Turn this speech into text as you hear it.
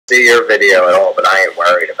see your video at all, but I ain't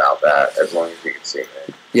worried about that as long as you can see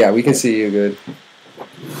me. Yeah, we can see you good.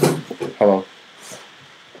 Hold on.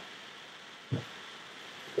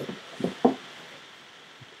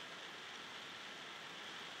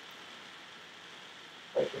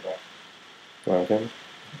 Okay.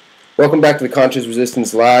 Welcome back to the Conscious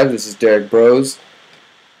Resistance Live. This is Derrick Bros.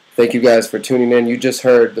 Thank you guys for tuning in. You just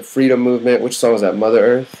heard the Freedom Movement. Which song was that? Mother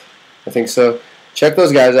Earth? I think so. Check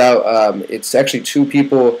those guys out. It's actually two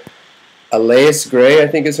people. Elias Gray, I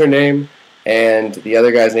think is her name, and the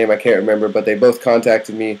other guy's name I can't remember, but they both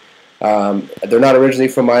contacted me. They're not originally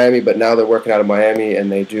from Miami, but now they're working out of Miami,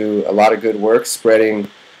 and they do a lot of good work spreading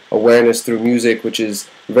awareness through music, which is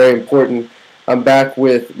very important. I'm back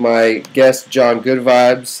with my guest, John Good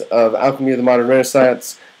Vibes of Alchemy of the Modern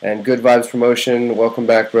Renaissance and Good Vibes Promotion. Welcome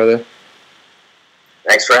back, brother.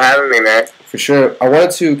 Thanks for having me, man. For sure. I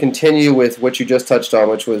wanted to continue with what you just touched on,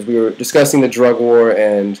 which was we were discussing the drug war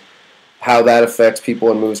and how that affects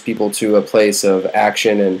people and moves people to a place of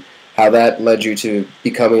action, and how that led you to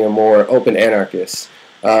becoming a more open anarchist.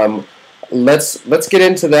 Let's get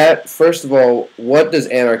into that. First of all, what does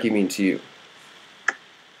anarchy mean to you?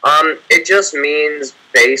 It just means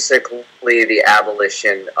basically the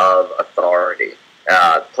abolition of authority,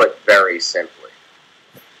 put very simply.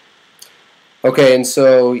 Okay, and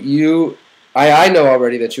so I know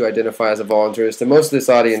already that you identify as a voluntarist, and most of this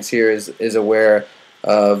audience here is aware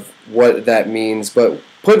of what that means, but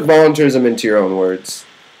put voluntarism into your own words.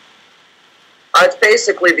 It's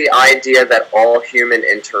basically the idea that all human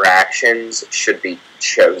interactions should be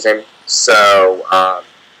chosen. So,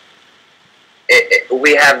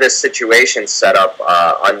 we have this situation set up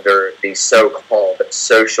under the so-called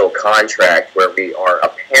social contract where we are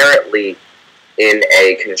apparently in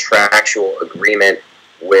a contractual agreement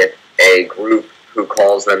with a group who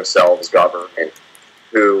calls themselves government,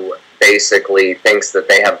 who basically thinks that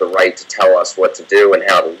they have the right to tell us what to do and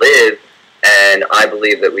how to live, and I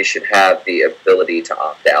believe that we should have the ability to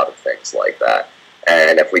opt out of things like that.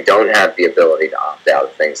 And if we don't have the ability to opt out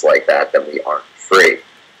of things like that, then we aren't free.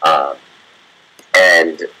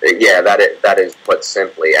 And yeah, that is put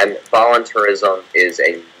simply. And voluntarism is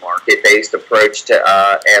a market-based approach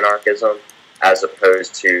to anarchism, as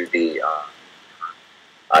opposed to the,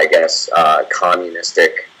 I guess,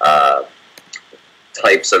 communistic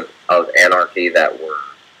types of anarchy that were,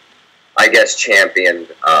 I guess, championed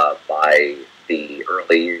by the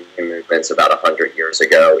early union movements about 100 years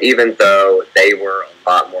ago, even though they were a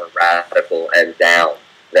lot more radical and down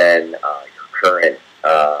than your current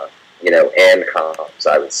ANCOMs,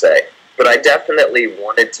 I would say. But I definitely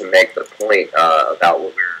wanted to make the point about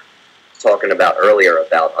what we were talking about earlier,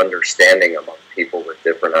 about understanding among people with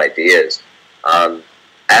different ideas.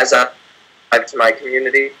 As I've to my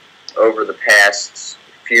community over the past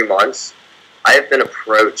few months, I have been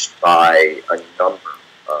approached by a number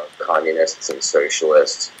of communists and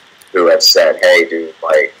socialists who have said, hey, dude,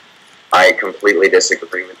 like, I completely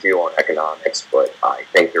disagree with you on economics, but I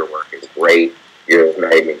think your work is great. You've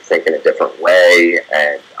made me think in a different way,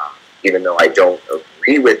 and even though I don't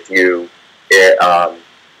agree with you,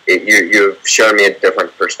 you've shown me a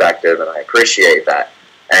different perspective, and I appreciate that.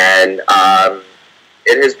 And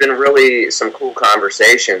it has been really some cool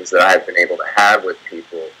conversations that I've been able to have with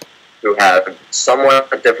people who have somewhat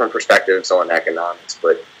different perspectives on economics,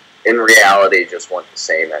 but in reality just want the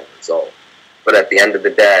same end result. But at the end of the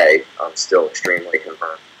day, I'm still extremely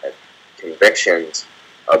confirmed at convictions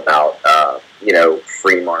about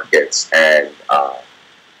free markets and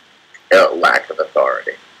lack of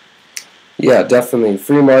authority. Yeah, definitely.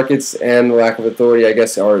 Free markets and lack of authority, I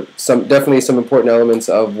guess, are definitely some important elements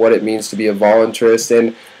of what it means to be a voluntarist.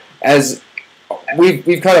 And as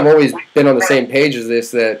we've kind of always been on the same page as this,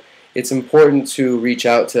 that it's important to reach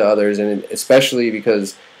out to others, and especially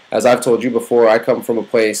because, as I've told you before, I come from a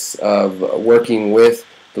place of working with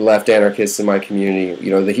the left anarchists in my community.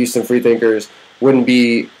 You know, the Houston Freethinkers wouldn't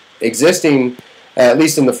be existing, at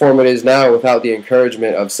least in the form it is now, without the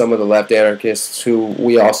encouragement of some of the left anarchists who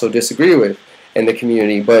we also disagree with in the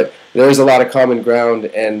community. But there is a lot of common ground,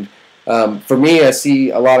 and for me, I see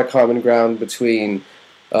a lot of common ground between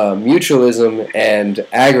mutualism and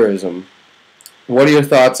agorism. What are your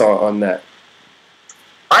thoughts on that?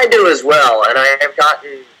 I do as well, and I have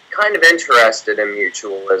gotten kind of interested in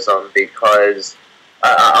mutualism because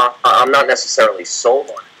I'm not necessarily sold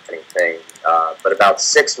on anything, but about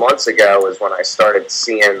 6 months ago is when I started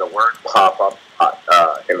seeing the word pop up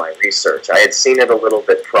in my research. I had seen it a little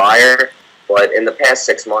bit prior, but in the past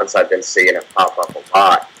 6 months I've been seeing it pop up a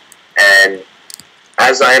lot. And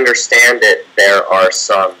as I understand it, there are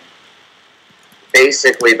some,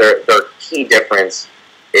 basically their key difference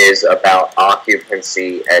is about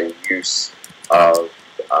occupancy and use of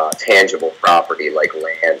tangible property like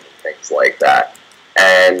land and things like that.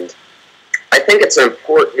 And I think it's an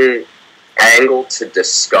important angle to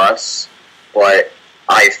discuss, but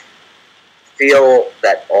I feel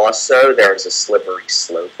that also there's a slippery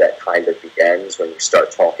slope that kind of begins when you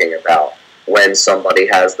start talking about when somebody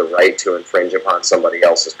has the right to infringe upon somebody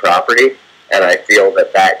else's property, and I feel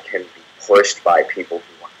that that can be pushed by people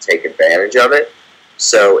who want to take advantage of it.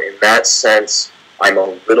 So in that sense, I'm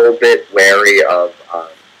a little bit wary of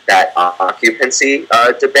that occupancy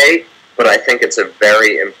debate, but I think it's a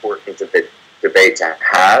very important debate to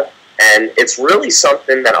have, and it's really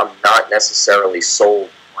something that I'm not necessarily sold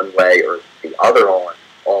one way or the other on,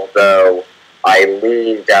 although I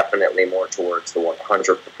lean definitely more towards the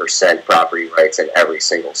 100% property rights in every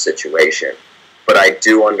single situation. But I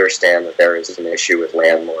do understand that there is an issue with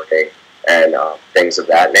landlording and things of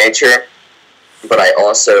that nature. But I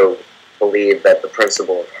also believe that the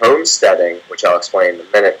principle of homesteading, which I'll explain in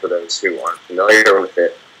a minute for those who aren't familiar with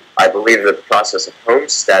it, I believe that the process of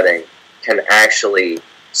homesteading can actually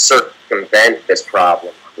circumvent this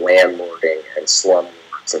problem of landlording and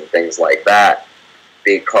slumlords and things like that,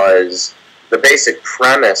 because the basic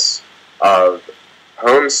premise of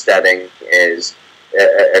homesteading is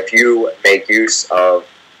if you make use of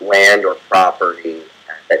land or property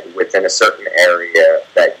within a certain area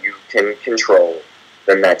that you can control,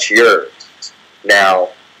 then that's yours. Now,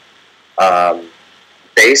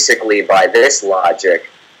 basically by this logic,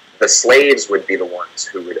 the slaves would be the ones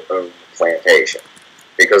who would own the plantation,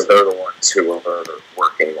 because they're the ones who are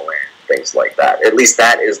working the land, things like that. At least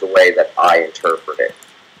that is the way that I interpret it.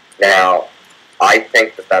 Now, I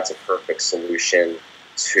think that that's a perfect solution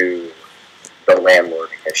to the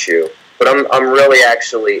landlording issue. But I'm really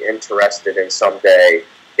actually interested in someday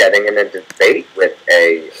getting in a debate with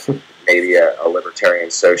maybe a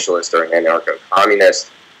libertarian socialist or an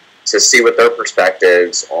anarcho-communist to see what their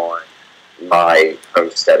perspectives on my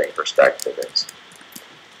homesteading perspective is.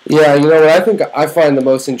 Yeah, you know what I think I find the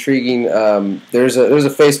most intriguing, there's a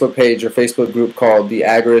Facebook page or Facebook group called the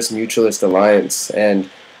Agorism Mutualist Alliance, and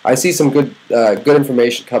I see some good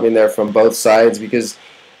information coming there from both sides, because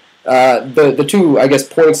the two, I guess,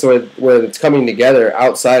 points where it's coming together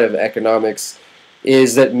outside of economics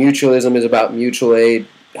is that mutualism is about mutual aid,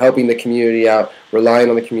 helping the community out, relying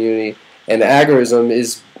on the community, and agorism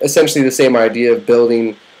is essentially the same idea of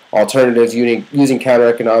building alternatives, using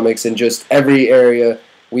counter-economics in just every area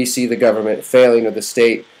we see the government failing or the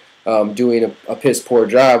state doing a piss-poor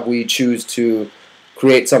job. We choose to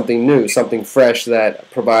create something new, something fresh that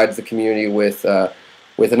provides the community with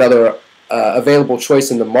another available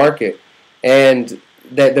choice in the market, and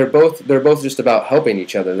that they're both just about helping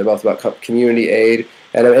each other. They're both about community aid,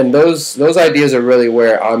 and those ideas are really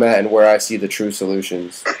where I'm at and where I see the true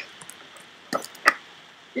solutions.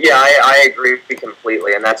 Yeah, I agree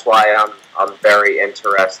completely, and that's why I'm very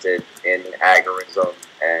interested in agorism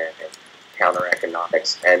and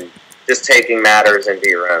counter-economics and just taking matters into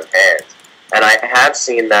your own hands. And I have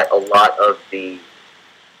seen that a lot of the,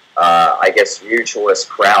 I guess, mutualist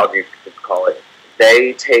crowd, you could call it,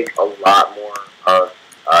 they take a lot more of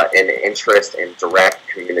an interest in direct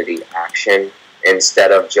community action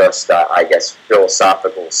instead of just, I guess,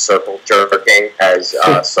 philosophical circle jerking, as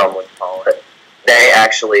some would call it. They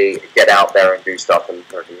actually get out there and do stuff in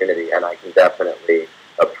their community, and I can definitely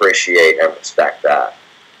appreciate and respect that.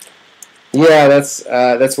 Yeah,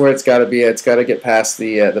 that's where it's got to be. It's got to get past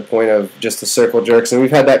the point of just the circle jerks, and we've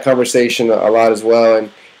had that conversation a lot as well, and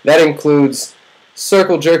that includes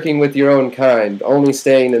circle jerking with your own kind, only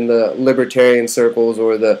staying in the libertarian circles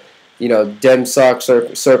or the Dem Sock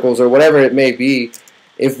circles or whatever it may be.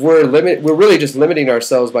 If we're really just limiting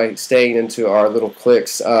ourselves by staying into our little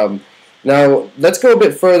cliques. Now, let's go a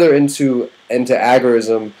bit further into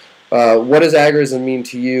agorism. What does agorism mean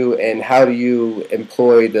to you, and how do you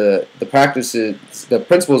employ the practices, the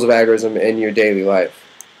principles of agorism in your daily life?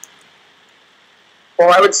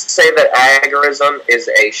 Well, I would say that agorism is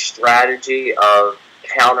a strategy of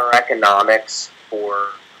counter-economics for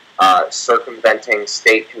circumventing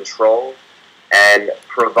state control and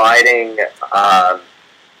providing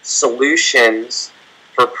solutions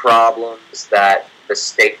for problems that the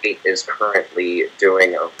state is currently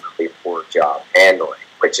doing a really poor job handling,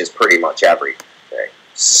 which is pretty much everything.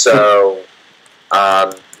 So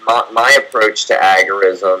my approach to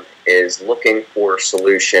agorism is looking for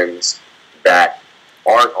solutions that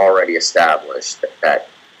aren't already established, that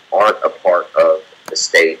aren't a part of the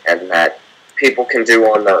state, and that people can do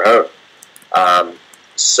on their own.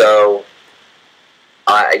 So,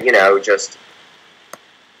 just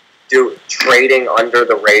trading under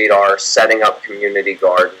the radar, setting up community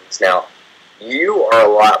gardens. Now, you are a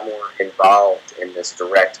lot more involved in this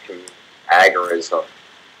direct community agorism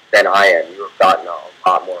than I am. You have gotten a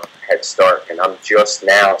lot more of a head start, and I'm just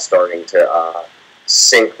now starting to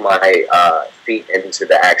sink my feet into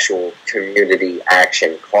the actual community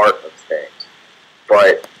action part of things.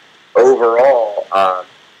 But overall,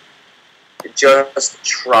 just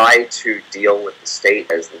try to deal with the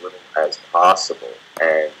state as little as possible.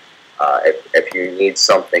 And if you need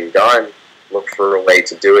something done, look for a way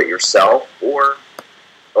to do it yourself, or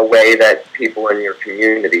a way that people in your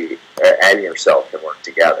community and yourself can work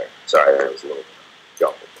together. Sorry, that was a little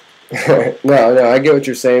jumbled. No, I get what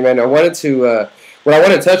you're saying, man. I wanted to, what I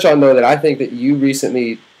want to touch on, though, that I think that you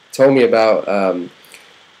recently told me about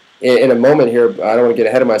in a moment here, I don't want to get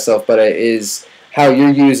ahead of myself, but is how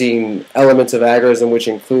you're using elements of agorism, which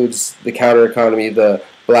includes the counter economy, the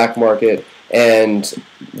black market, and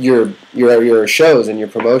your shows and your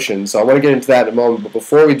promotions. So I want to get into that in a moment. But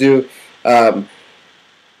before we do,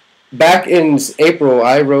 back in April,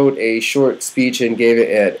 I wrote a short speech and gave it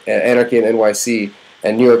at Anarchy in NYC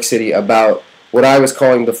and New York City about what I was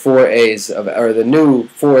calling the 4 A's of, or the new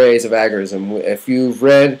 4 A's of agorism. If you've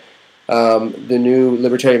read the new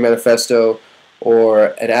Libertarian Manifesto or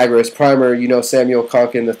an agorist primer, you know Samuel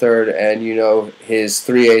Konkin III, and you know his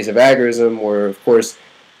 3 A's of agorism were, of course,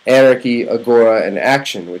 anarchy, agora, and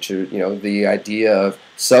action, which are, you know, the idea of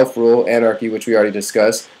self-rule, anarchy, which we already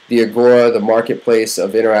discussed, the agora, the marketplace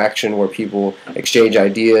of interaction where people exchange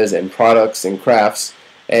ideas and products and crafts,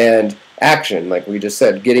 and action, like we just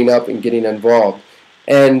said, getting up and getting involved.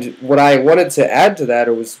 And what I wanted to add to that,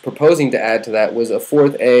 or was proposing to add to that, was a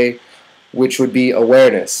 4th A, which would be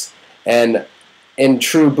awareness. And in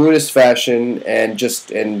true Buddhist fashion, and just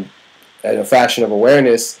in a fashion of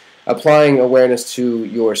awareness, applying awareness to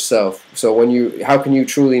yourself. So how can you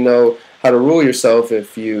truly know how to rule yourself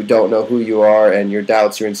if you don't know who you are, and your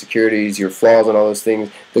doubts, your insecurities, your flaws, and all those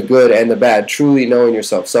things, the good and the bad, truly knowing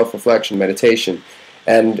yourself, self-reflection, meditation.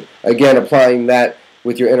 And again, applying that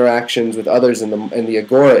with your interactions with others in the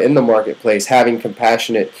agora, in the marketplace, having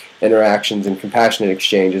compassionate interactions and compassionate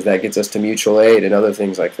exchanges, that gets us to mutual aid and other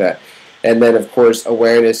things like that. And then, of course,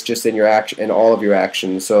 awareness just in your action, in all of your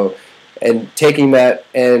actions. So, and taking that,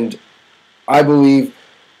 and I believe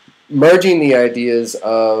merging the ideas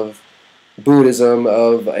of Buddhism,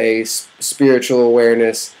 of a spiritual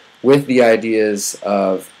awareness, with the ideas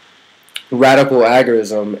of radical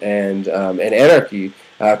agorism and anarchy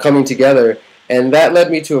coming together. And that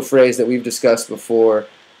led me to a phrase that we've discussed before,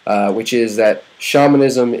 which is that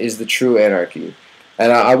shamanism is the true anarchy.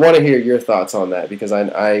 And I want to hear your thoughts on that, because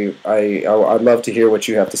I'd love to hear what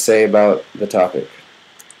you have to say about the topic.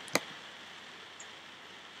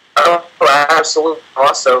 I absolutely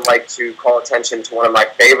also like to call attention to one of my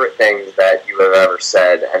favorite things that you have ever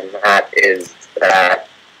said, and that is that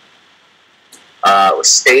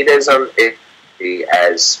statism is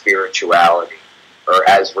as spirituality, or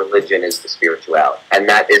as religion is the spirituality. And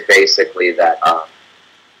that is basically that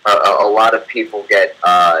a lot of people get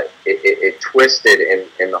it twisted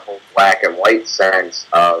in the whole black and white sense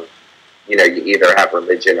of, you know, you either have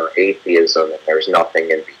religion or atheism, and there's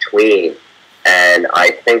nothing in between. And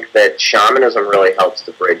I think that shamanism really helps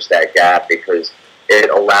to bridge that gap, because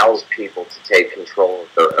it allows people to take control of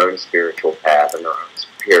their own spiritual path and their own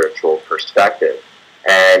spiritual perspective.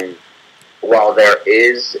 And while there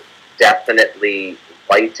is definitely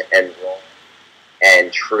right and wrong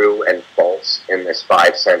and true and false in this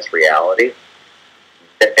 5 sense reality,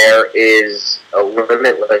 there is a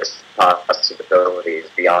limitless possibilities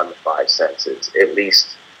beyond the 5 senses. At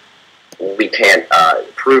least we can't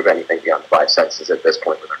prove anything beyond the 5 senses at this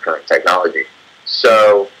point with our current technology.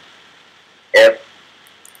 So if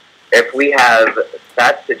we have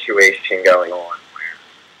that situation going on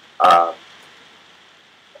where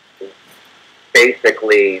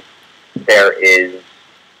basically there is,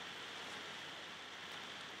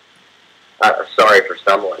 sorry for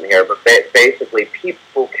stumbling here, but basically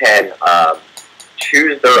people can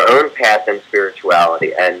choose their own path in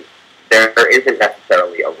spirituality, and there isn't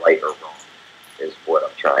necessarily a right or wrong, is what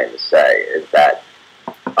I'm trying to say, is that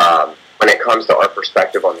when it comes to our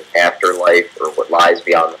perspective on the afterlife, or what lies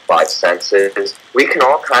beyond the 5 senses, we can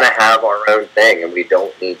all kind of have our own thing, and we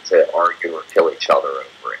don't need to argue or kill each other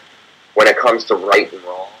over it. When it comes to right and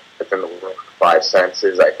wrong within the world of the 5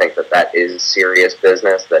 senses, I think that is serious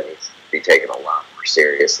business that needs to be taken a lot more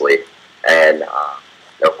seriously. And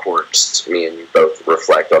of course, me and you both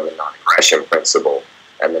reflect on the non-aggression principle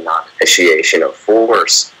and the non-initiation of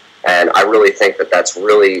force. And I really think that that's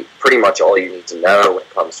really pretty much all you need to know when it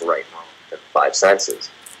comes to right and wrong in the 5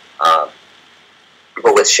 senses.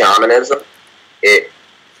 But with shamanism, it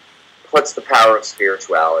puts the power of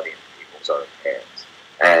spirituality in people's own hands.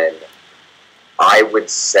 And I would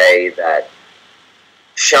say that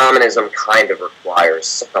shamanism kind of requires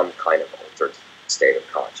some kind of altered state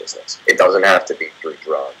of consciousness. It doesn't have to be through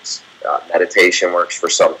drugs. Meditation works for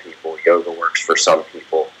some people. Yoga works for some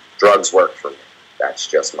people. Drugs work for me. That's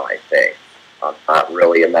just my thing. I'm not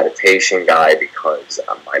really a meditation guy because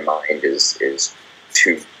my mind is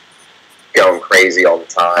too going crazy all the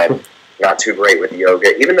time. Not too great with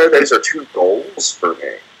yoga. Even though those are two goals for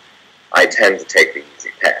me, I tend to take the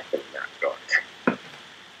easy path in that regard.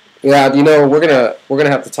 Yeah, you know, we're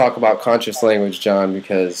gonna have to talk about conscious language, John,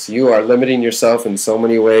 because you are limiting yourself in so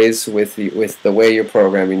many ways with the way you're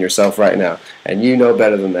programming yourself right now, and you know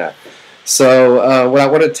better than that. So what I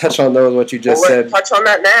want to touch on, though, is what you just said. Let's touch on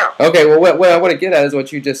that now. Okay, well, what I want to get at is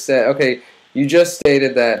what you just said. Okay, you just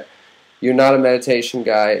stated that you're not a meditation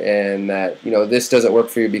guy, and that, you know, this doesn't work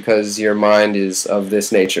for you because your mind is of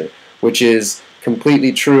this nature, which is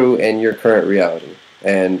completely true in your current reality,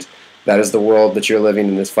 and that is the world that you're living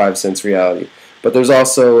in, this 5 sense reality. But there's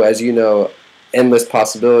also, as you know, endless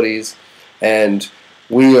possibilities, and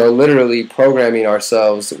we are literally programming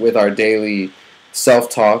ourselves with our daily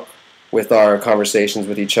self-talk, with our conversations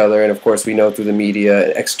with each other, and of course we know through the media,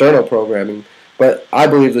 external programming. But I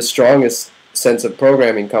believe the strongest sense of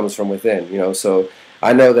programming comes from within, you know. So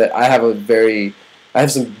I know that I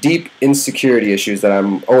have some deep insecurity issues that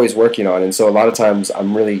I'm always working on, and so a lot of times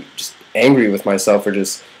I'm really just angry with myself or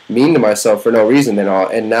just mean to myself for no reason.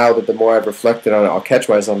 And now that the more I've reflected on it, I'll catch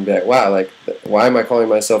myself and be like, wow, like, why am I calling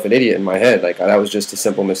myself an idiot in my head? Like, that was just a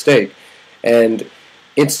simple mistake. And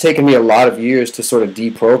it's taken me a lot of years to sort of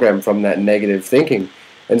deprogram from that negative thinking.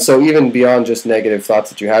 And so even beyond just negative thoughts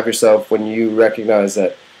that you have yourself, when you recognize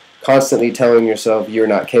that constantly telling yourself you're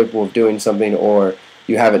not capable of doing something or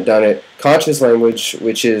you haven't done it, conscious language,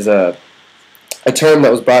 which is a term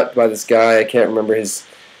that was brought by this guy, I can't remember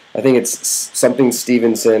I think it's something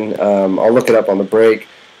Stevenson, I'll look it up on the break,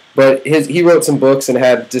 but he wrote some books and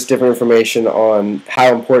had just different information on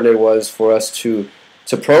how important it was for us to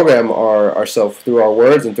program ourselves through our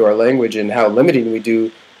words and through our language, and how limiting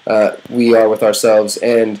we are with ourselves.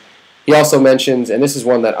 And he also mentions, and this is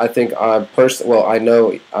one that I think I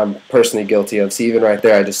know I'm personally guilty of. See, even right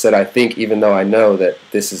there, I just said I think, even though I know that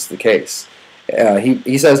this is the case.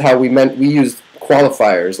 He says how we use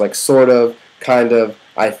qualifiers like sort of, kind of,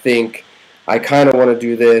 I think, I kind of want to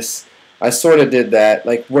do this, I sort of did that.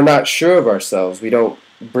 Like, we're not sure of ourselves. We don't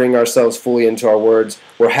bring ourselves fully into our words.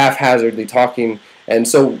 We're haphazardly talking. And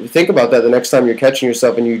so think about that the next time you're catching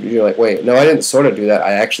yourself and you're like, wait, no, I didn't sort of do that.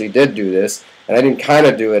 I actually did do this. And I didn't kind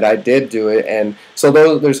of do it. I did do it. And so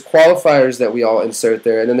there's qualifiers that we all insert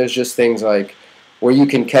there. And then there's just things like where you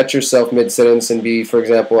can catch yourself mid-sentence and be, for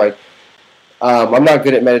example, like, I'm not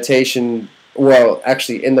good at meditation. Well,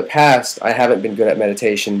 actually, in the past, I haven't been good at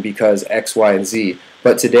meditation because X, Y, and Z.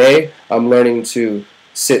 But today, I'm learning to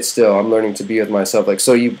sit still. I'm learning to be with myself. Like,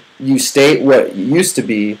 so you state what you used to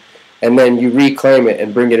be, and then you reclaim it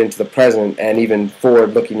and bring it into the present, and even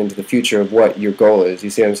forward looking into the future of what your goal is. You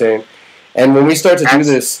see what I'm saying? And when we start to do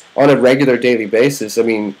this on a regular daily basis, I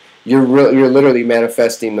mean, you're literally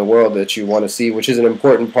manifesting the world that you want to see, which is an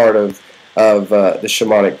important part of the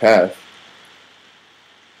shamanic path.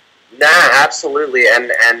 Nah, absolutely,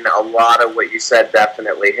 and a lot of what you said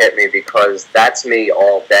definitely hit me, because that's me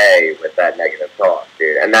all day with that negative thought,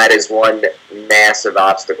 dude. And that is one massive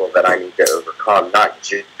obstacle that I need to overcome, not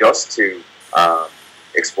just to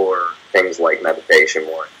explore things like meditation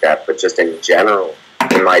more in depth, but just in general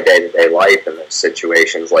in my day-to-day life and those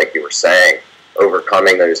situations, like you were saying,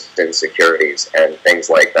 overcoming those insecurities and things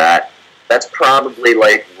like that. That's probably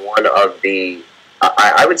like one of the,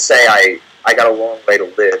 I would say I got a long way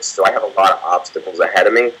to live, so I have a lot of obstacles ahead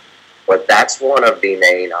of me, but that's one of the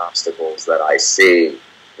main obstacles that I see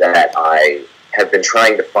that I have been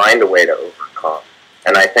trying to find a way to overcome.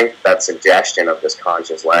 And I think that suggestion of this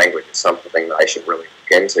conscious language is something that I should really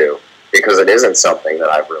look into, because it isn't something that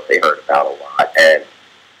I've really heard about a lot, and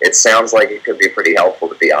it sounds like it could be pretty helpful,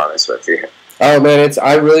 to be honest with you. Oh man,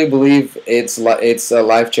 I really believe it's a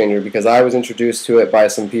life changer, because I was introduced to it by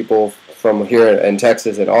some people from here in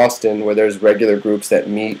Texas, in Austin, where there's regular groups that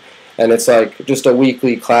meet, and it's like just a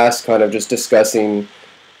weekly class, kind of just discussing,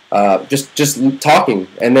 just talking,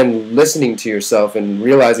 and then listening to yourself and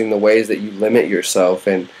realizing the ways that you limit yourself,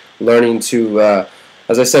 and learning to,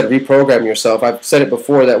 as I said, reprogram yourself. I've said it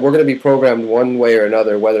before that we're going to be programmed one way or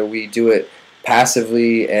another, whether we do it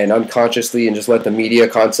passively and unconsciously and just let the media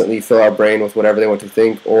constantly fill our brain with whatever they want to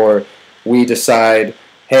think, or we decide,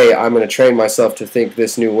 hey, I'm going to train myself to think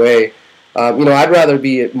this new way. I'd rather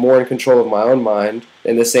be more in control of my own mind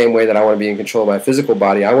in the same way that I want to be in control of my physical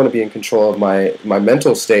body. I want to be in control of my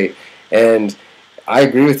mental state. And I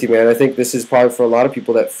agree with you, man. I think this is probably for a lot of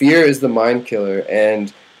people that fear is the mind killer,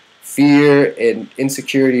 and fear and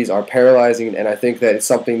insecurities are paralyzing. And I think that it's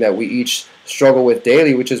something that we each struggle with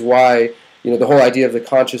daily, which is why, the whole idea of the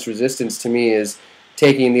conscious resistance to me is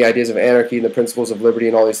taking the ideas of anarchy and the principles of liberty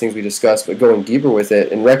and all these things we discussed, but going deeper with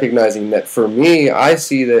it and recognizing that for me, I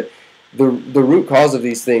see that the root cause of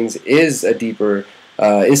these things is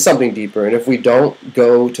is something deeper. And if we don't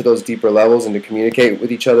go to those deeper levels and to communicate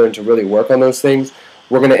with each other and to really work on those things,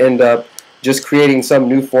 we're going to end up just creating some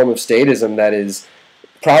new form of statism that is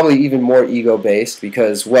probably even more ego-based,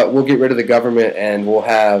 because we'll get rid of the government and we'll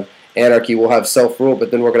have anarchy, we'll have self-rule,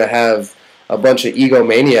 but then we're going to have a bunch of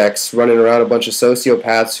egomaniacs running around, a bunch of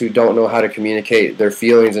sociopaths who don't know how to communicate their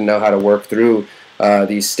feelings and know how to work through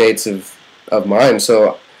these states of mind.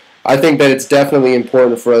 So I think that it's definitely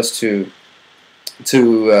important for us to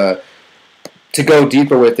go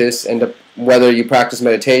deeper with this, and whether you practice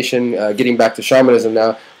meditation, getting back to shamanism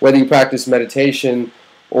now, whether you practice meditation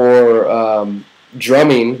or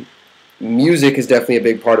drumming, music is definitely a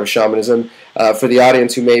big part of shamanism. For the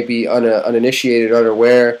audience who may be uninitiated,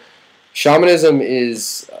 unaware, shamanism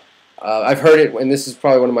is, I've heard it, and this is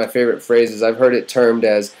probably one of my favorite phrases, I've heard it termed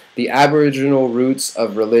as the aboriginal roots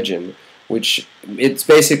of religion, which it's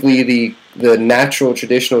basically the natural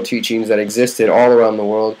traditional teachings that existed all around the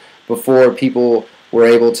world before people were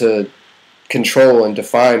able to control and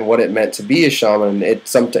define what it meant to be a shaman.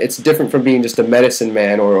 It's different from being just a medicine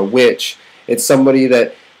man or a witch. It's somebody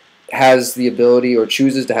that has the ability or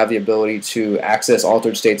chooses to have the ability to access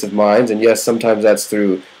altered states of minds, and yes, sometimes that's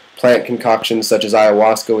through plant concoctions such as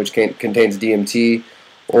ayahuasca, which contains DMT,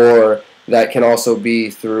 or that can also be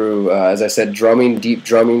through, as I said, drumming, deep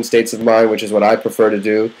drumming states of mind, which is what I prefer to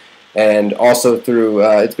do, and also through,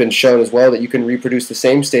 it's been shown as well that you can reproduce the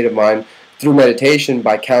same state of mind through meditation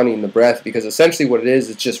by counting the breath, because essentially what it is,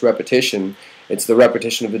 it's just repetition. It's the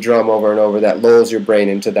repetition of the drum over and over that lulls your brain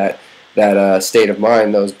into that state of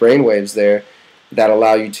mind, those brain waves there, that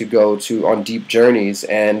allow you to go on deep journeys,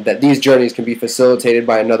 and that these journeys can be facilitated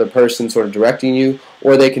by another person sort of directing you,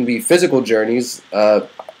 or they can be physical journeys, a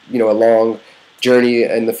long journey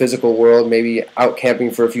in the physical world, maybe out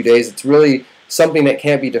camping for a few days. It's really something that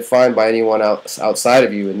can't be defined by anyone else outside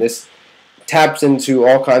of you, and this taps into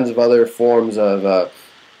all kinds of other forms of,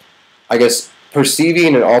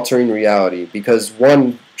 perceiving and altering reality, because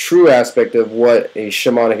one true aspect of what a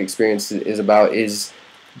shamanic experience is about is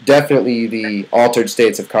definitely the altered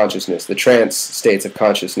states of consciousness, the trance states of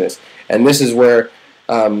consciousness. And this is where,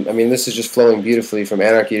 this is just flowing beautifully from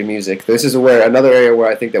anarchy to music. This is where another area where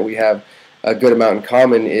I think that we have a good amount in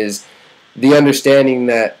common is the understanding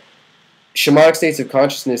that shamanic states of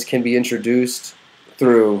consciousness can be introduced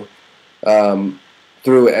through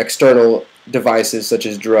external devices such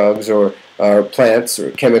as drugs or plants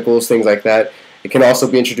or chemicals, things like that. It can also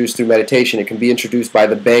be introduced through meditation. It can be introduced by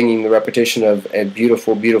the banging, the repetition of a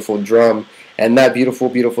beautiful, beautiful drum. And that beautiful,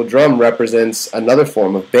 beautiful drum represents another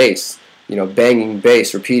form of bass. Banging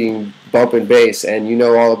bass, repeating, bumping bass. And you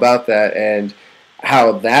know all about that and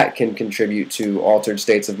how that can contribute to altered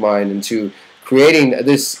states of mind and to creating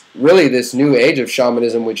this new age of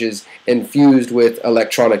shamanism, which is infused with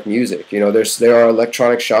electronic music. There are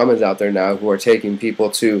electronic shamans out there now who are taking people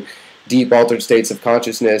to deep altered states of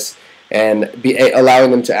consciousness and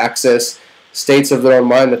allowing them to access states of their own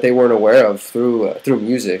mind that they weren't aware of through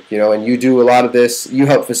music. And you do a lot of this. You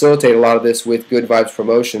help facilitate a lot of this with Good Vibes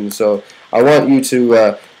Promotion. So I want you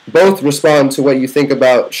to both respond to what you think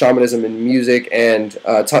about shamanism and music, and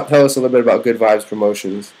tell us a little bit about Good Vibes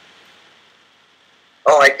Promotions.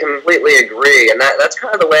 Oh, I completely agree, and that's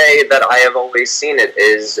kind of the way that I have always seen it,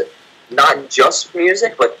 is not just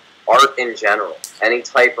music, but art in general. Any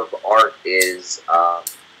type of art is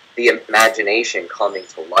the imagination coming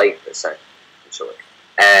to life, essentially.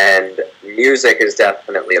 And music is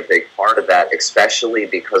definitely a big part of that, especially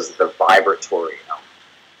because of the vibratory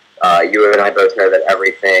element. You and I both know that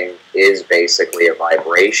everything is basically a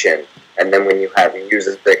vibration, and then when you have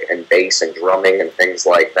music and bass and drumming and things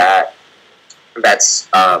like that, that's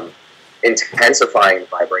intensifying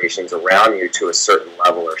vibrations around you to a certain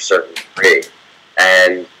level or certain degree.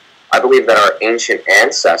 And I believe that our ancient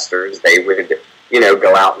ancestors, they would,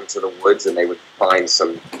 go out into the woods and they would find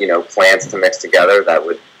some, plants to mix together that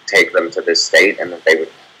would take them to this state, and that they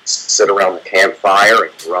would sit around the campfire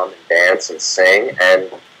and drum and dance and sing.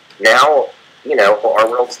 And now, our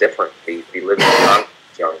world's different. We live in the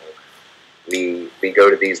jungle. We go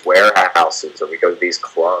to these warehouses, or we go to these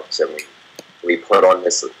clubs, and we put on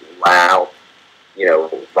this loud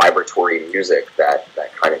vibratory music that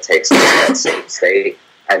kind of takes us to that same state.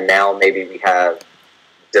 And now maybe we have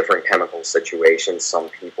different chemical situations. Some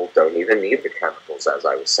people don't even need the chemicals, as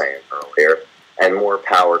I was saying earlier, and more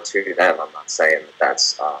power to them. I'm not saying that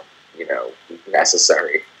that's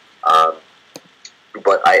necessary,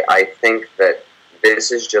 but I think that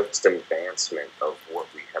this is just an advancement of what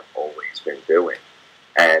we have always been doing,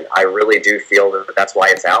 and I really do feel that that's why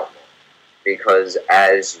it's outlawed. Because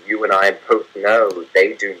as you and I both know,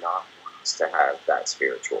 they do not want us to have that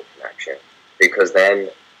spiritual connection. Because then,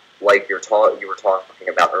 like you were talking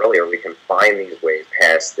about earlier, we can find these ways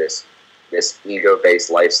past this ego-based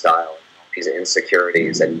lifestyle, these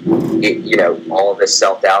insecurities, and all of this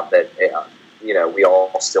self-doubt that we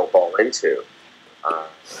all still fall into.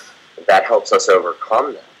 That helps us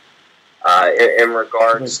overcome them. In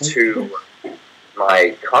regards to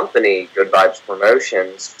my company, Good Vibes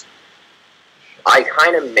Promotions, I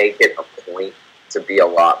kind of make it a point to be a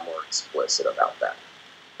lot more explicit about that.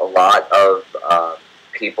 A lot of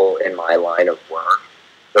people in my line of work,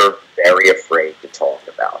 they're very afraid to talk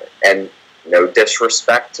about it. And no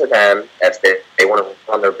disrespect to them. If they want to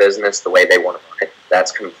run their business the way they want to run it,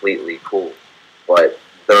 that's completely cool. But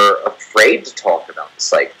they're afraid to talk about the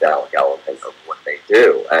psychedelic element of what they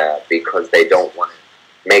do because they don't want to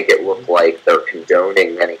make it look like they're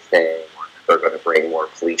condoning anything, or they're going to bring more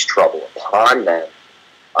police trouble upon them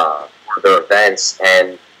for their events.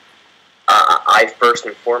 And I first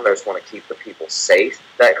and foremost want to keep the people safe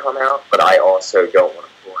that come out, but I also don't want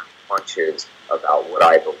to pull any punches about what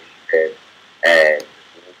I believe in and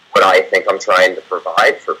what I think I'm trying to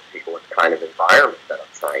provide for people, and the kind of environment that I'm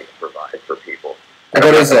trying to provide for people. And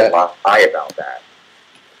what is that? Lie about that.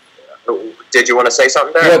 Did you want to say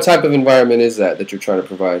something there? What type of environment is that you're trying to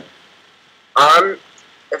provide?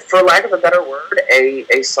 For lack of a better word, a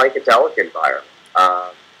psychedelic environment.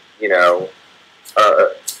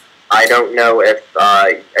 I don't know if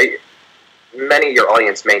many of your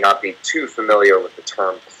audience may not be too familiar with the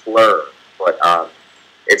term plur, but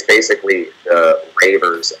it's basically the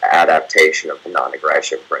raver's adaptation of the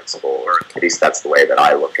non-aggression principle, or at least that's the way that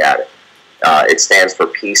I look at it. It stands for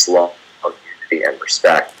peace, love, unity, and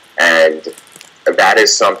respect. And that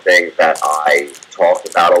is something that I talk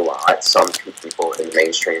about a lot. Some people in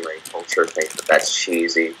mainstream rave culture think that that's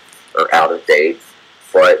cheesy or out of date,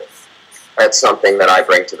 but that's something that I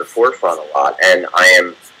bring to the forefront a lot. And I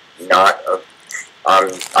am not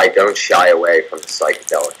I don't shy away from the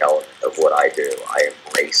psychedelic element of what I do. I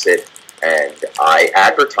embrace it, and I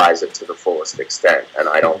advertise it to the fullest extent, and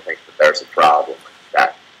I don't think that there's a problem with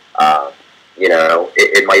that.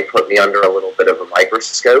 It might put me under a little bit of a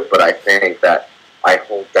microscope, but I think that I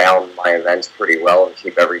hold down my events pretty well and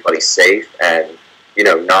keep everybody safe. And,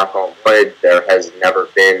 knock on wood, there has never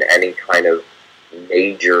been any kind of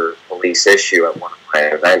major police issue at one of my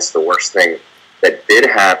events. The worst thing that did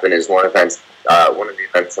happen is one of the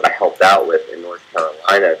events that I helped out with in North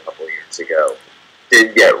Carolina a couple of years ago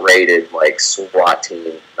did get raided, like SWAT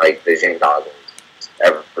team, night vision goggles,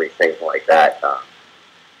 everything like that.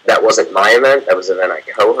 That wasn't my event. That was an event I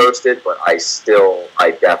co-hosted, but I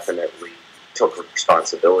definitely took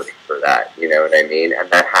responsibility for that. You know what I mean? And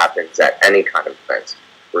that happens at any kind of event,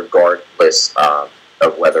 regardless of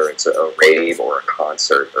whether it's a rave or a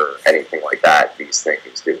concert or anything like that. These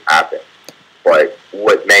things do happen. But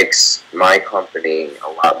what makes my company a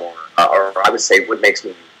lot more, or I would say what makes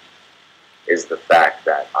me unique, is the fact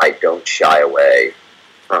that I don't shy away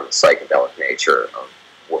from the psychedelic nature of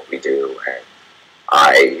what we do, and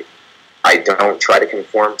I don't try to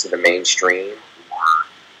conform to the mainstream,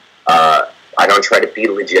 or I don't try to be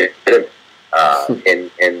legitimate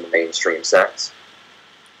in the mainstream sense.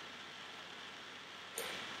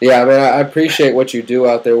 Yeah, I mean, I appreciate what you do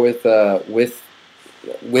out there with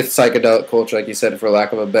psychedelic culture, like you said, for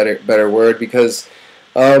lack of a better word, because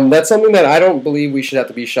that's something that I don't believe we should have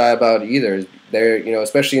to be shy about either. There,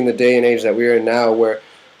 especially in the day and age that we're in now, where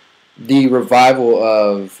the revival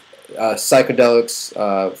of psychedelics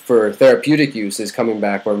for therapeutic use is coming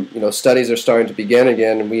back, where studies are starting to begin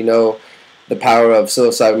again, and we know the power of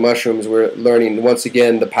psilocybin mushrooms. We're learning once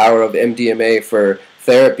again the power of MDMA for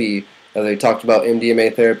therapy. They talked about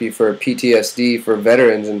MDMA therapy for PTSD for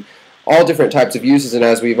veterans and all different types of uses. And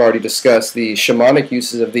as we've already discussed, the shamanic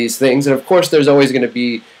uses of these things. And of course, there's always going to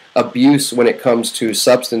be abuse when it comes to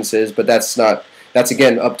substances, but that's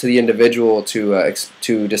again up to the individual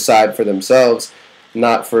to decide for themselves,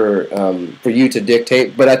 not for you to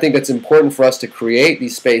dictate. But I think it's important for us to create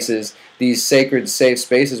these spaces, these sacred, safe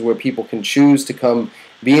spaces where people can choose to come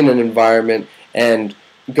be in an environment and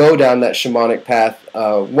go down that shamanic path,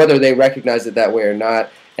 whether they recognize it that way or not.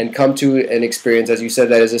 and come to an experience, as you said,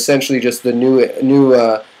 that is essentially just the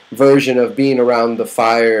new version of being around the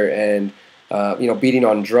fire and beating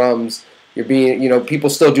on drums. You're being, people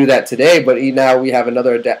still do that today, but now we have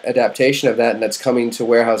another adaptation of that, and that's coming to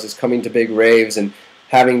warehouses, coming to big raves, and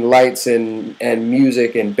having lights and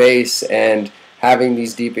music and bass and having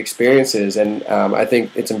these deep experiences. And I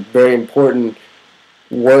think it's a very important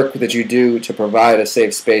work that you do to provide a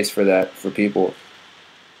safe space for that, for people.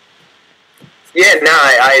 Yeah, no,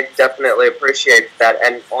 I definitely appreciate that.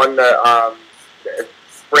 And on the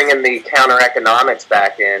bringing the counter economics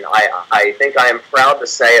back in, I think I am proud to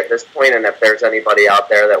say at this point, and if there's anybody out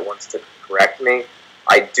there that wants to correct me,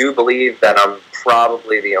 I do believe that I'm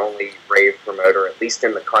probably the only rave promoter, at least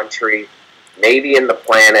in the country, maybe in the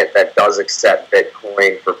planet, that does accept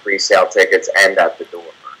Bitcoin for pre-sale tickets and at the door.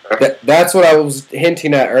 That's what I was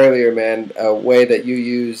hinting at earlier, man. A way that you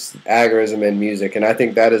use agorism and music, and I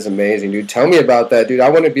think that is amazing, dude. Tell me about that, dude. I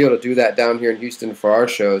want to be able to do that down here in Houston for our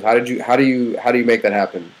shows. How do you make that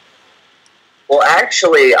happen? Well,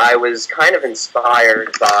 actually, I was kind of inspired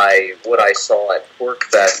by what I saw at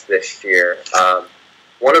PorkFest this year.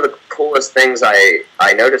 One of the coolest things I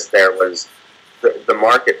noticed there was the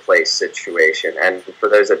marketplace situation. And for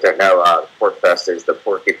those that don't know, PorkFest is the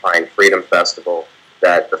Porcupine Freedom Festival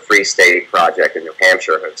that the Free State Project in New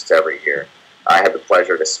Hampshire hosts every year. I had the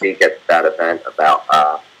pleasure to speak at that event about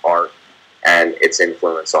art and its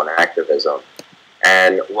influence on activism.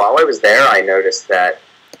 And while I was there, I noticed that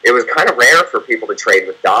it was kind of rare for people to trade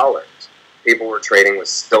with dollars. People were trading with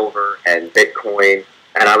silver and Bitcoin,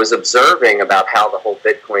 and I was observing about how the whole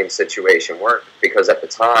Bitcoin situation worked, because at the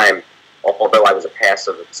time, although I was a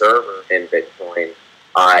passive observer in Bitcoin,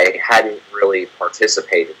 I hadn't really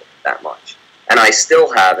participated in it that much. And I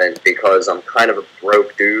still haven't, because I'm kind of a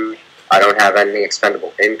broke dude. I don't have any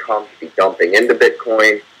expendable income to be dumping into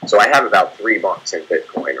Bitcoin, so I have about $3 in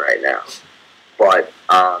Bitcoin right now. But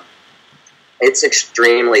it's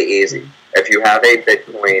extremely easy. If you have a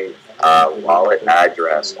Bitcoin wallet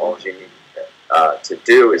address, all you need to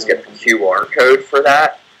do is get the QR code for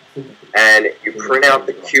that, and you print out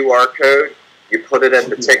the QR code, you put it at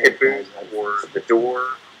the ticket booth or the door,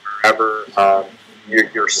 wherever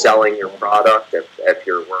you're selling your product. If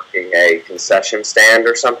you're working a concession stand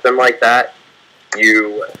or something like that,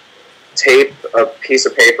 you tape a piece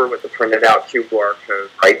of paper with the printed out QR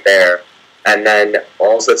code right there, and then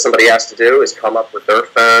all that somebody has to do is come up with their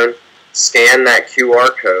phone, scan that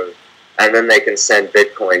QR code, and then they can send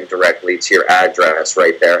Bitcoin directly to your address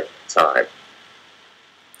right there at the time.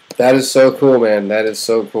 That is so cool, man. That is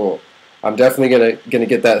so cool. I'm definitely gonna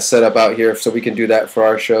get that set up out here so we can do that for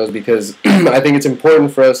our shows, because I think it's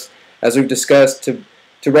important for us, as we've discussed, to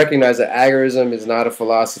recognize that agorism is not a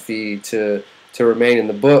philosophy to remain in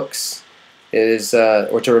the books. It is,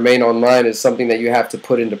 or to remain online is something that you have to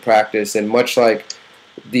put into practice. And much like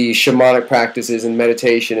the shamanic practices and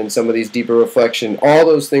meditation and some of these deeper reflection, all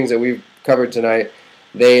those things that we've covered tonight,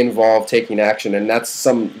 they involve taking action, and it's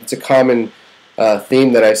a common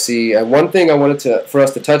theme that I see. One thing I wanted for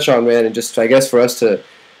us to touch on, man, and just I guess for us to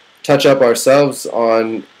touch up ourselves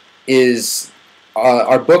on, is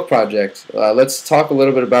our book project. Let's talk a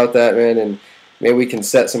little bit about that, man, and maybe we can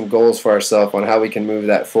set some goals for ourselves on how we can move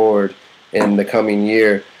that forward in the coming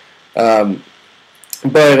year. But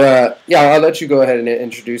I'll let you go ahead and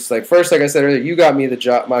introduce. First, like I said earlier, you got me the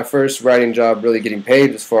job. My first writing job, really getting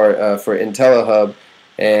paid, was for IntelliHub,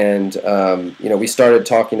 and we started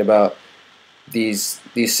talking about these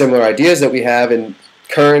similar ideas that we have and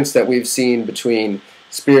currents that we've seen between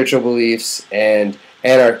spiritual beliefs and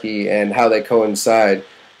anarchy and how they coincide.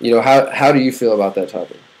 How do you feel about that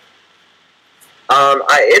topic?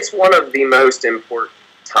 It's one of the most important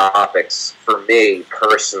topics for me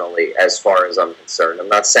personally, as far as I'm concerned. I'm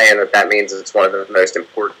not saying that means it's one of the most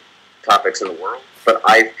important topics in the world, but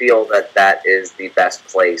I feel that is the best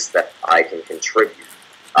place that I can contribute,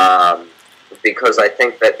 because I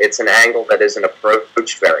think that it's an angle that isn't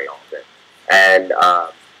approached very often, and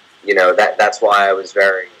that's why I was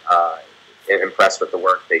very impressed with the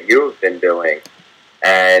work that you've been doing.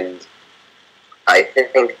 And I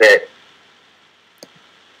think that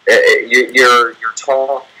your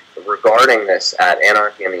talk regarding this at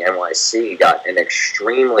Anarchy in the NYC got an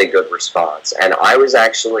extremely good response, and I was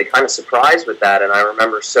actually kind of surprised with that, and I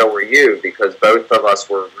remember so were you, because both of us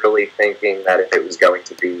were really thinking that it was going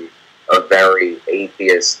to be a very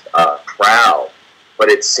atheist crowd, but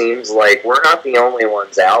it seems like we're not the only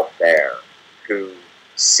ones out there who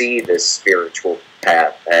see this spiritual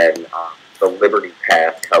path and the liberty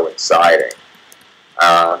path coinciding.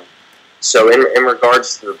 So in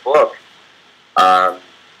regards to the book,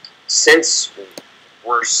 since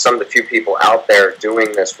we're some of the few people out there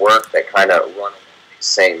doing this work that kind of run along these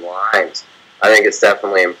same lines. I think it's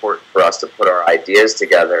definitely important for us to put our ideas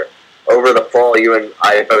together. Over the fall, you and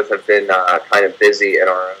I both have been kind of busy in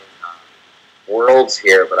our own worlds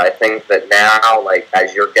here, but I think that now, like,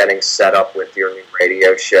 as you're getting set up with your new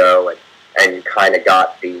radio show, and you kind of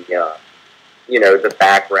got the the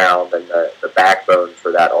background and the backbone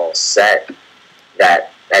for that all set,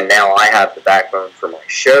 and now I have the backbone for my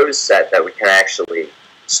shows set, that we can actually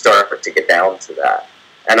start to get down to that.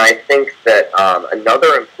 And I think that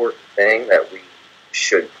another important thing that we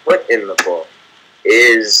should put in the book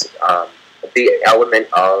is the element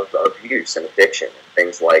of abuse and addiction and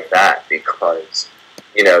things like that, because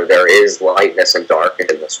there is lightness and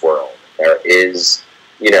darkness in this world. There is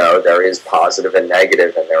positive and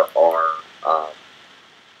negative, and there are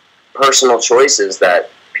personal choices that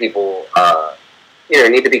people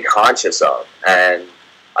need to be conscious of. And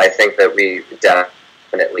I think that we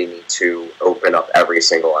definitely need to open up every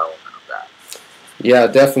single element of that. Yeah,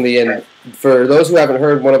 definitely. And for those who haven't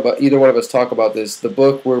heard either one of us talk about this, the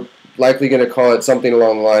book, we're likely going to call it something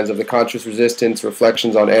along the lines of The Conscious Resistance,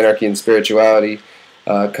 Reflections on Anarchy and Spirituality,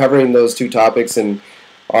 covering those two topics and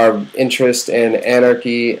our interest in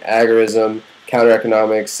anarchy, agorism,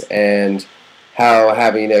 counter-economics, and how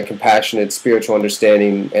having a compassionate spiritual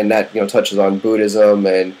understanding, and that touches on Buddhism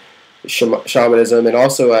and Shamanism. And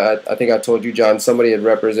also, I think I told you, John, somebody had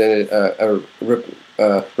requested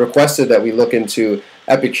that we look into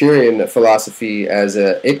Epicurean philosophy, as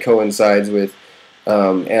it coincides with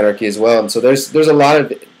anarchy as well. And so there's a lot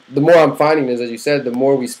of, the more I'm finding is, as you said, the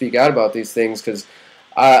more we speak out about these things, because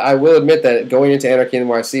I will admit that going into Anarchy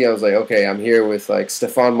NYC, I was like, okay, I'm here with like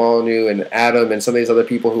Stefan Molyneux and Adam and some of these other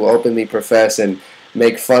people who openly profess and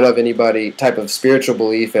make fun of anybody type of spiritual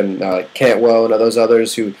belief, and Cantwell and those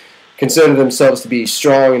others who consider themselves to be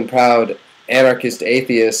strong and proud anarchist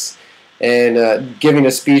atheists, and giving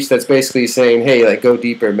a speech that's basically saying, hey, like, go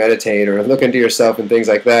deeper, meditate, or look into yourself and things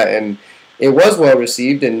like that. And it was well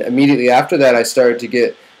received, and immediately after that I started to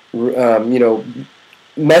get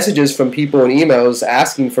messages from people and emails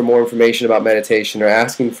asking for more information about meditation, or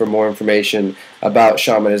asking for more information about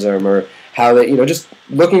shamanism, or how they, just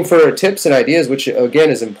looking for tips and ideas, which again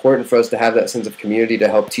is important for us to have that sense of community to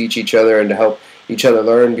help teach each other and to help each other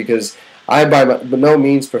learn, because I by no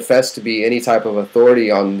means profess to be any type of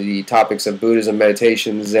authority on the topics of Buddhism,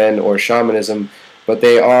 meditation, Zen, or shamanism, but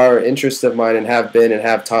they are interests of mine and have been and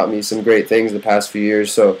have taught me some great things the past few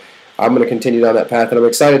years. So I'm going to continue down that path, and I'm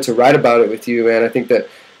excited to write about it with you, man. I think that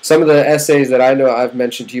some of the essays that I know I've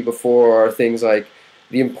mentioned to you before are things like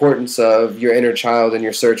the importance of your inner child and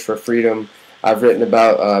your search for freedom. I've written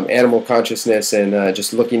about animal consciousness and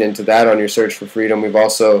just looking into that on your search for freedom. We've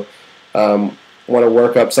also want to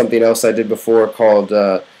work up something else I did before called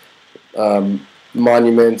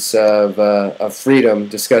Monuments of Freedom,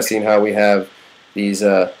 discussing how we have these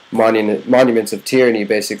monuments of tyranny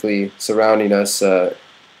basically surrounding us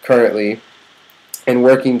currently, and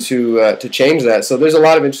working to change that. So there's a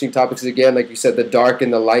lot of interesting topics. Again, like you said, the dark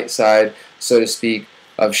and the light side, so to speak,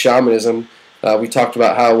 of shamanism. We talked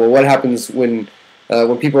about how, well, what happens when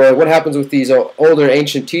people are, what happens with these older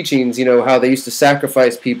ancient teachings, how they used to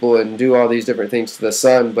sacrifice people and do all these different things to the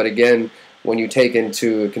sun. But again, when you take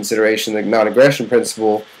into consideration the non-aggression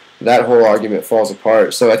principle, that whole argument falls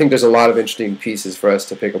apart. So I think there's a lot of interesting pieces for us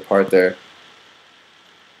to pick apart there.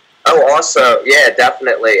 Oh, also, yeah,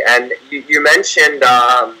 definitely. And you mentioned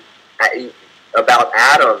about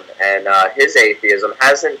Adam and his atheism.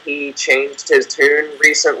 Hasn't he changed his tune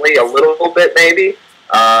recently a little bit, maybe?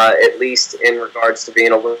 At least in regards to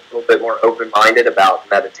being a little bit more open-minded about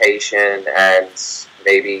meditation and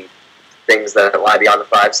maybe things that lie beyond the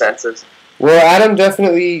five senses? Well, Adam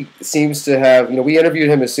definitely seems to have, we interviewed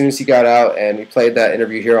him as soon as he got out, and we played that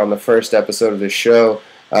interview here on the first episode of this show.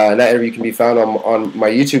 And that interview can be found on my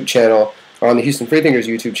YouTube channel, or on the Houston Freethinkers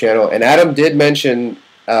YouTube channel. And Adam did mention,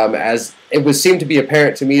 as it seemed to be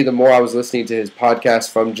apparent to me the more I was listening to his podcast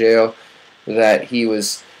from jail, that he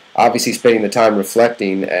was obviously spending the time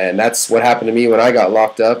reflecting. And that's what happened to me when I got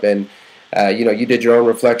locked up. And, you did your own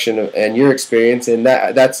reflection and your experience. And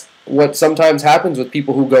that's what sometimes happens with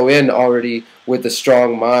people who go in already with a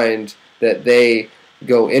strong mind, that they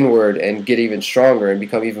go inward and get even stronger and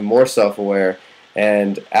become even more self-aware.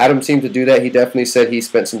 And Adam seemed to do that. He definitely said he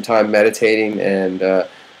spent some time meditating, and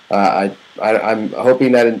I'm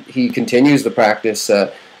hoping that he continues the practice.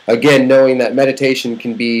 Again, knowing that meditation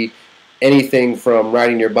can be anything from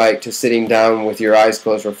riding your bike to sitting down with your eyes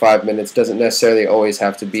closed for 5 minutes. Doesn't necessarily always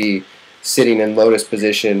have to be sitting in lotus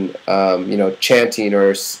position, chanting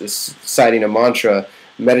or citing a mantra.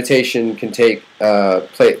 meditation can take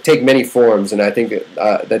many forms, and I think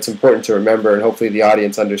that's important to remember, and hopefully the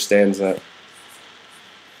audience understands that.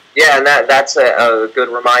 Yeah, and that's a good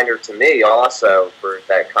reminder to me also for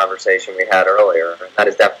that conversation we had earlier. That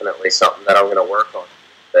is definitely something that I'm going to work on.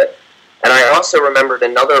 And I also remembered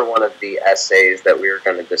another one of the essays that we were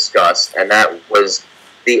going to discuss, and that was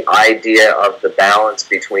the idea of the balance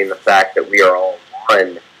between the fact that we are all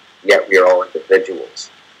one, yet we are all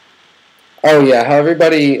individuals. Oh yeah, how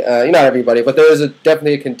everybody, not everybody, but there is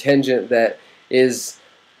definitely a contingent that is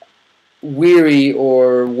weary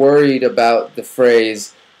or worried about the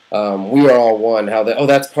phrase "we are all one." How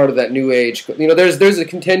that's part of that new age. There's a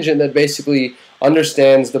contingent that basically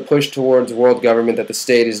understands the push towards world government that the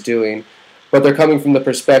state is doing, but they're coming from the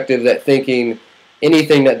perspective that thinking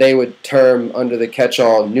anything that they would term under the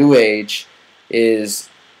catch-all new age is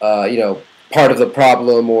part of the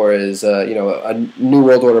problem, or is a new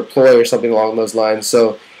world order ploy or something along those lines.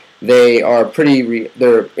 So they are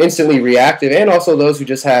they're instantly reactive, and also those who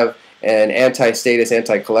just have an anti-statist,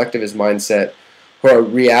 anti-collectivist mindset, who are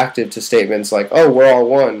reactive to statements like, "Oh, we're all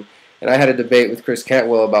one." And I had a debate with Chris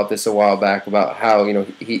Cantwell about this a while back, about how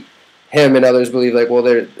him and others believe like,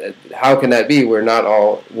 well, how can that be? We're not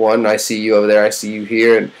all one. I see you over there. I see you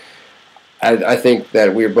here, and I think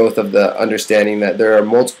that we're both of the understanding that there are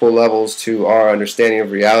multiple levels to our understanding of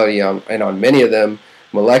reality, and on many of them,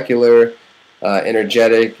 molecular,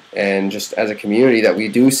 energetic, and just as a community, that we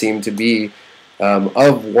do seem to be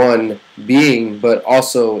of one being, but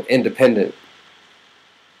also independent.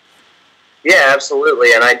 Yeah,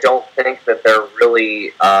 absolutely, and I don't think that there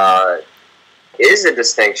really is a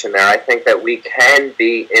distinction there. I think that we can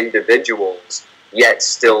be individuals, yet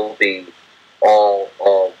still be all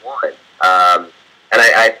one. And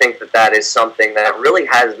I think that is something that really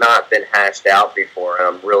has not been hashed out before, and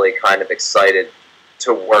I'm really kind of excited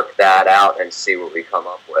to work that out and see what we come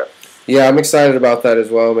up with. Yeah, I'm excited about that as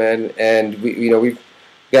well, man. And we've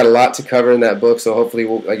got a lot to cover in that book, so hopefully,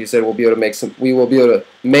 like you said, we will be able to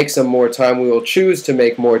make some more time. We will choose to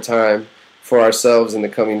make more time for ourselves in the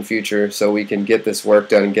coming future, so we can get this work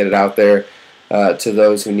done and get it out there to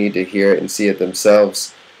those who need to hear it and see it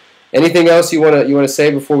themselves. Anything else you want to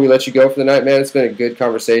say before we let you go for the night, man? It's been a good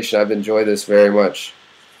conversation. I've enjoyed this very much.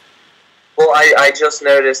 Well, I just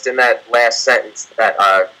noticed in that last sentence that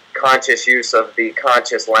conscious use of the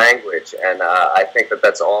conscious language, and I think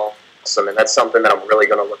that's awesome, and that's something that I'm really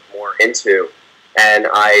going to look more into. And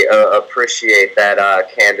I appreciate that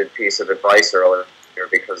candid piece of advice earlier,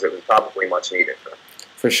 because it was probably much needed.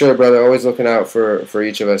 For sure, brother. Always looking out for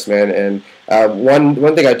each of us, man. And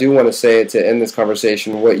one thing I do want to say to end this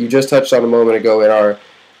conversation, what you just touched on a moment ago in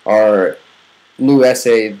our new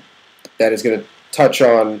essay that is going to touch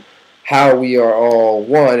on how we are all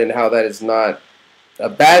one and how that is not a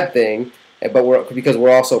bad thing, but because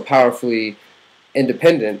we're also powerfully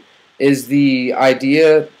independent, is the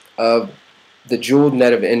idea of the jeweled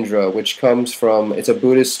net of Indra, which comes from, it's a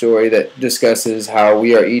Buddhist story that discusses how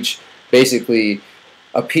we are each basically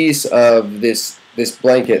a piece of this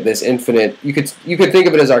blanket, this infinite. You could think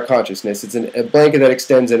of it as our consciousness. It's a blanket that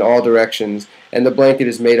extends in all directions, and the blanket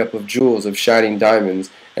is made up of jewels, of shining diamonds,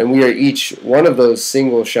 and we are each one of those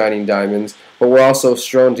single shining diamonds, but we're also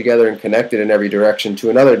strewn together and connected in every direction to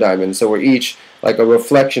another diamond. So we're each like a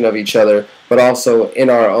reflection of each other, but also in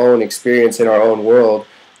our own experience, in our own world,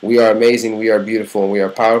 we are amazing, we are beautiful, and we are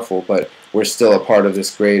powerful, but we're still a part of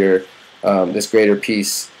this greater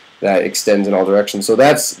piece that extends in all directions. So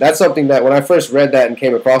that's something that when I first read that and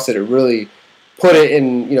came across it, it really put it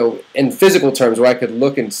in physical terms where I could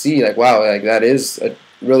look and see like, wow, like that is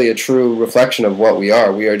really a true reflection of what we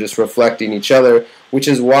are. We are just reflecting each other, which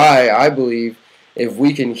is why I believe if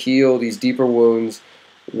we can heal these deeper wounds,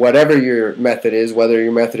 whatever your method is, whether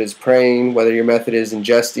your method is praying, whether your method is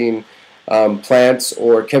ingesting plants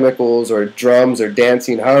or chemicals or drums or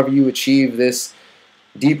dancing, however you achieve this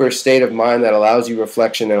deeper state of mind that allows you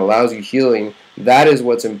reflection and allows you healing, that is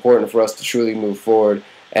what's important for us to truly move forward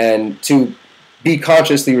and to be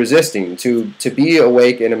consciously resisting, to be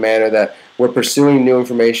awake in a manner that we're pursuing new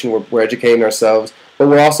information, we're educating ourselves, but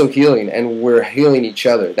we're also healing, and we're healing each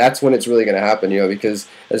other. That's when it's really going to happen, because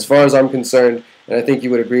as far as I'm concerned, and I think you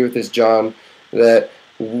would agree with this, John, that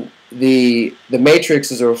the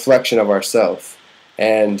Matrix is a reflection of ourselves,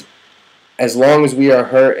 and as long as we are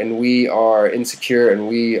hurt and we are insecure and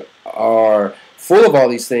we are full of all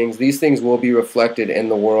these things will be reflected in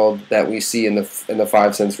the world that we see in the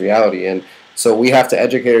five sense reality. And so we have to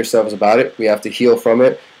educate ourselves about it. We have to heal from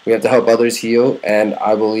it. We have to help others heal. And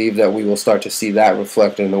I believe that we will start to see that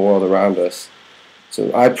reflected in the world around us.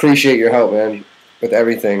 So I appreciate your help, man. with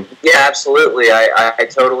everything. Yeah, absolutely. I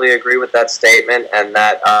totally agree with that statement, and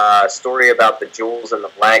that story about the jewels and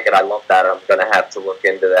the blanket. I love that. I'm going to have to look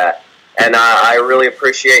into that. And I really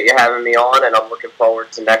appreciate you having me on, and I'm looking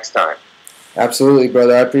forward to next time. Absolutely,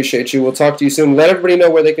 brother. I appreciate you. We'll talk to you soon. Let everybody know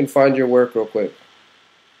where they can find your work real quick.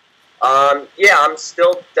 Yeah, I'm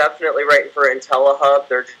still definitely writing for IntelliHub.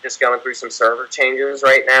 They're just going through some server changes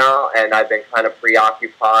right now, and I've been kind of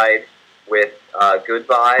preoccupied with Good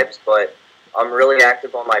Vibes, but I'm really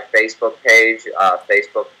active on my Facebook page,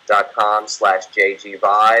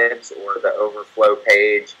 facebook.com/JGVibes, or the Overflow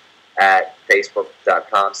page at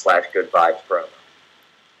facebook.com/GoodVibesPro.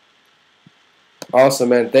 Awesome,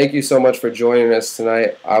 man. Thank you so much for joining us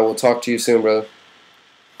tonight. I will talk to you soon, brother.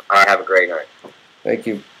 All right, have a great night. Thank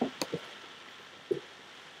you.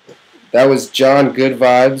 That was John Good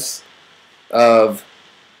Vibes of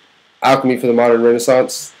Alchemy for the Modern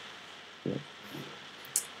Renaissance.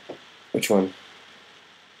 Which one?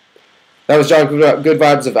 That was John Good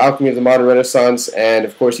Vibes of Alchemy of the Modern Renaissance, and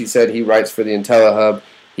of course he said he writes for the IntelliHub.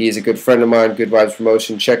 He is a good friend of mine, Good Vibes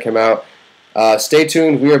Promotion. Check him out. Stay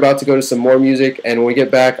tuned. We are about to go to some more music, and when we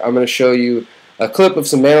get back, I'm going to show you a clip of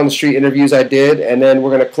some Man on the Street interviews I did, and then we're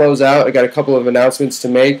going to close out. I got a couple of announcements to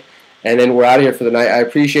make, and then we're out of here for the night. I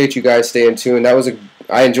appreciate you guys staying tuned. I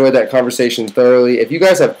enjoyed that conversation thoroughly. If you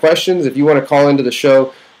guys have questions, if you want to call into the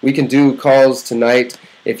show, we can do calls tonight.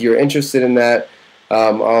 If you're interested in that,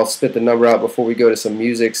 I'll spit the number out before we go to some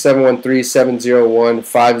music,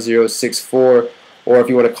 713-701-5064, or if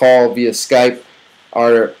you want to call via Skype,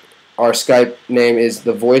 our Skype name is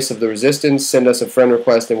The Voice of the Resistance. Send us a friend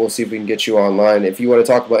request and we'll see if we can get you online. If you want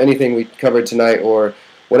to talk about anything we covered tonight or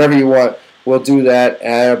whatever you want, we'll do that.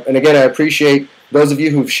 And again, I appreciate those of you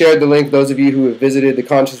who've shared the link, those of you who have visited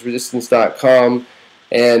theconsciousresistance.com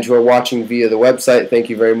and who are watching via the website. Thank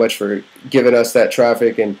you very much for giving us that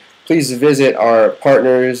traffic. And please visit our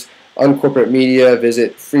partners, Uncorporate Media,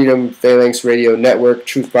 visit Freedom Phalanx Radio Network,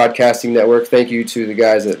 Truth Broadcasting Network. Thank you to the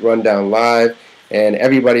guys at Rundown Live and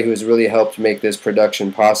everybody who has really helped make this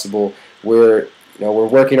production possible. We're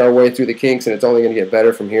working our way through the kinks, and it's only going to get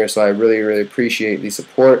better from here, so I really, really appreciate the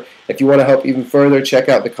support. If you want to help even further, check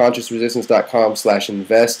out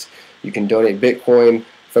theconsciousresistance.com/invest. You can donate Bitcoin,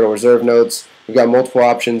 Federal Reserve notes. We've got multiple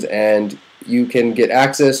options, and you can get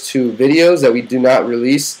access to videos that we do not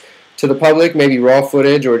release to the public, maybe raw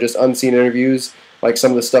footage or just unseen interviews, like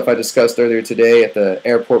some of the stuff I discussed earlier today at the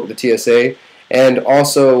airport with the TSA, and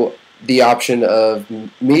also the option of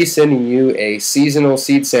me sending you a seasonal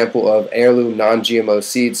seed sample of heirloom non-GMO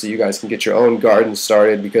seeds so you guys can get your own garden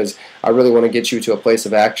started, because I really want to get you to a place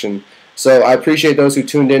of action. So I appreciate those who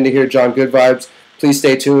tuned in to hear John Good Vibes. Please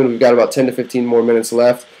stay tuned. We've got about 10 to 15 more minutes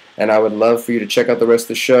left, and I would love for you to check out the rest of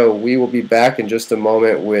the show. We will be back in just a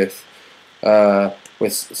moment with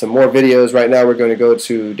some more videos. Right now we're going to go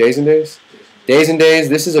to Days and Days. Days and Days.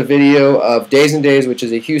 This is a video of Days and Days, which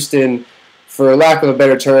is a Houston, for lack of a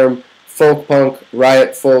better term, folk punk,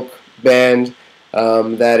 riot folk band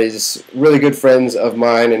that is really good friends of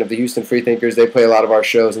mine and of the Houston Freethinkers. They play a lot of our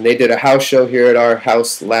shows, and they did a house show here at our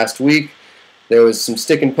house last week. There was some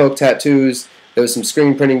stick and poke tattoos, there was some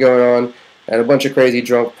screen printing going on, and a bunch of crazy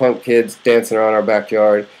drunk punk kids dancing around our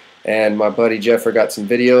backyard. And my buddy Jeffer got some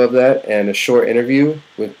video of that and a short interview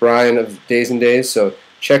with Brian of Days and Days. So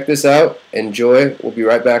check this out, enjoy. We'll be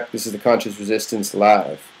right back. This is the Conscious Resistance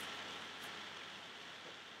Live.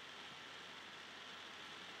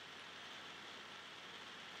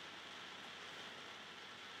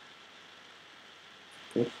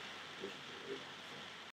 Good.